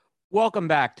Welcome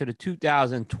back to the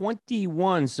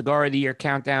 2021 Cigar of the Year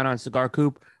Countdown on Cigar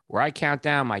Coop, where I count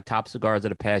down my top cigars of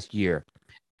the past year.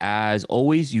 As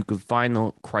always, you can find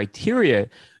the criteria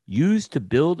used to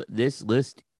build this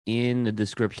list in the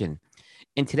description.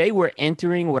 And today we're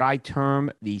entering what I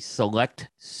term the Select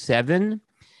 7.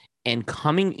 And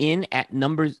coming in at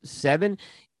number 7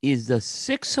 is the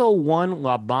 601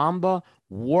 La Bamba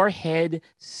Warhead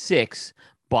 6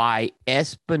 by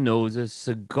Espinosa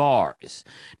Cigars.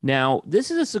 Now,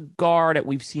 this is a cigar that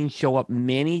we've seen show up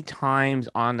many times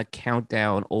on the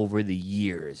countdown over the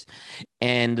years.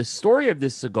 And the story of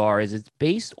this cigar is it's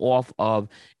based off of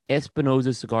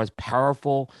Espinosa Cigar's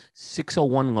powerful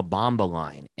 601 La Bamba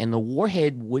line. And the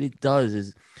Warhead, what it does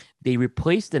is they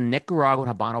replace the Nicaraguan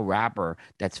Habano wrapper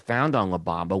that's found on La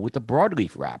Bamba with the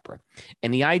broadleaf wrapper.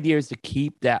 And the idea is to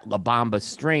keep that La Bamba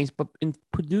strength, but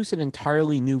produce an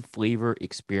entirely new flavor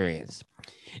experience.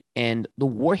 And the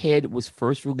Warhead was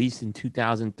first released in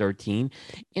 2013,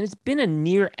 and it's been a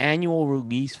near annual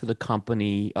release for the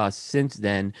company since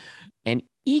then. And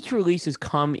each release has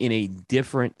come in a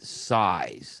different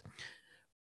size.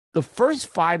 The first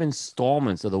 5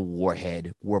 installments of the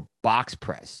Warhead were box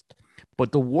pressed.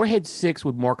 But the Warhead 6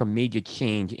 would mark a major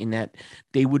change in that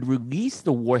they would release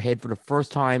the Warhead for the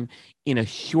first time in a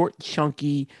short,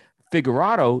 chunky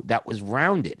Figurado that was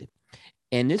rounded.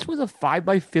 And this was a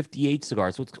 5x58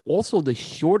 cigar, so it's also the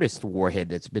shortest Warhead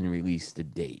that's been released to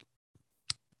date.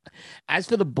 As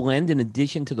for the blend, in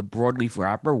addition to the broadleaf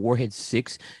wrapper, Warhead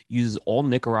 6 uses all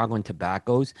Nicaraguan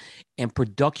tobaccos, and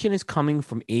production is coming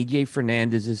from AJ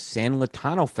Fernandez's San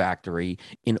Latano factory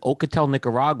in Ocotel,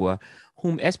 Nicaragua,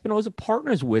 whom Espinosa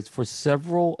partners with for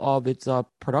several of its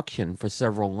production for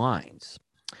several lines.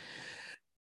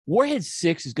 Warhead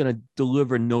 6 is going to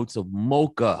deliver notes of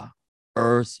mocha,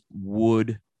 earth,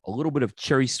 wood, a little bit of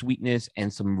cherry sweetness,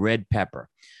 and some red pepper.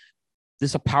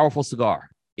 This is a powerful cigar.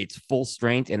 It's full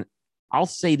strength, and I'll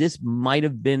say this might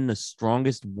have been the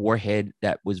strongest Warhead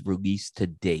that was released to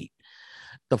date.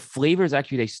 The flavors,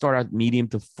 actually, they start out medium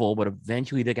to full, but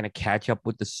eventually they're going to catch up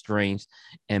with the strengths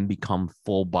and become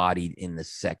full-bodied in the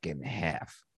second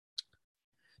half.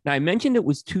 Now, I mentioned it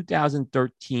was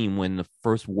 2013 when the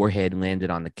first Warhead landed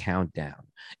on the countdown,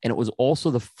 and it was also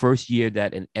the first year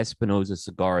that an Espinosa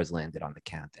cigar has landed on the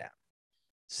countdown.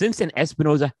 Since then,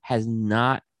 Espinosa has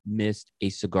not missed a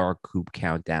Cigar Coop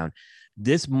countdown.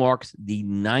 This marks the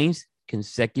 9th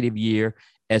consecutive year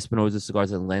Espinosa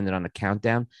cigars have landed on the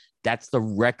countdown. That's the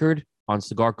record on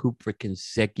Cigar Coop for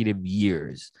consecutive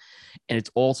years. And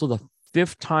it's also the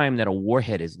 5th time that a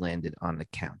Warhead has landed on the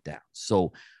countdown.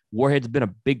 So Warhead's been a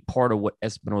big part of what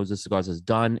Espinosa Cigars has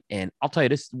done. And I'll tell you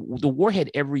this, the Warhead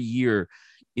every year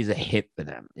is a hit for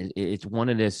them. It's one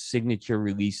of their signature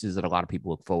releases that a lot of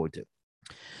people look forward to.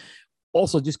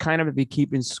 Also, just kind of to be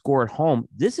keeping score at home,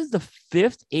 this is the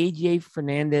 5th AJ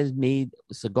Fernandez made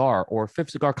cigar, or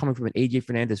 5th cigar coming from an AJ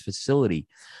Fernandez facility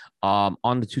on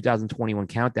the 2021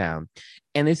 countdown.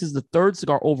 And this is the 3rd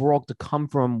cigar overall to come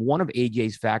from one of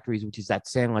AJ's factories, which is that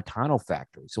San Latano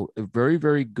factory. So a very,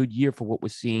 very good year for what we're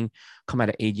seeing come out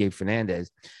of AJ Fernandez.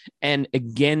 And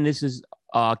again, this is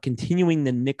continuing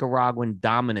the Nicaraguan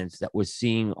dominance that we're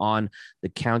seeing on the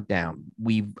countdown.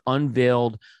 We've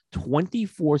unveiled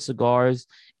 24 cigars,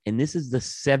 and this is the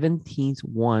 17th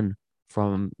one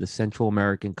from the Central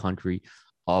American country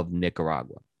of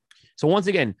Nicaragua. So once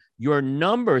again, your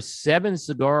number 7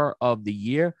 cigar of the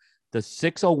year, the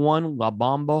 601 La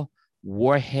Bamba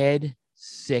Warhead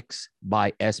 6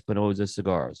 by Espinosa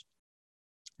Cigars.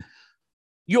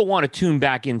 You'll want to tune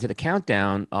back into the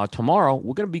countdown tomorrow.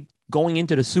 We're going to be going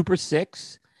into the Super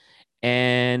 6,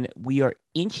 and we are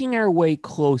inching our way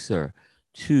closer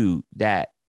to that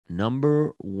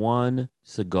number 1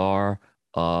 cigar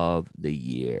of the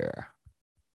year.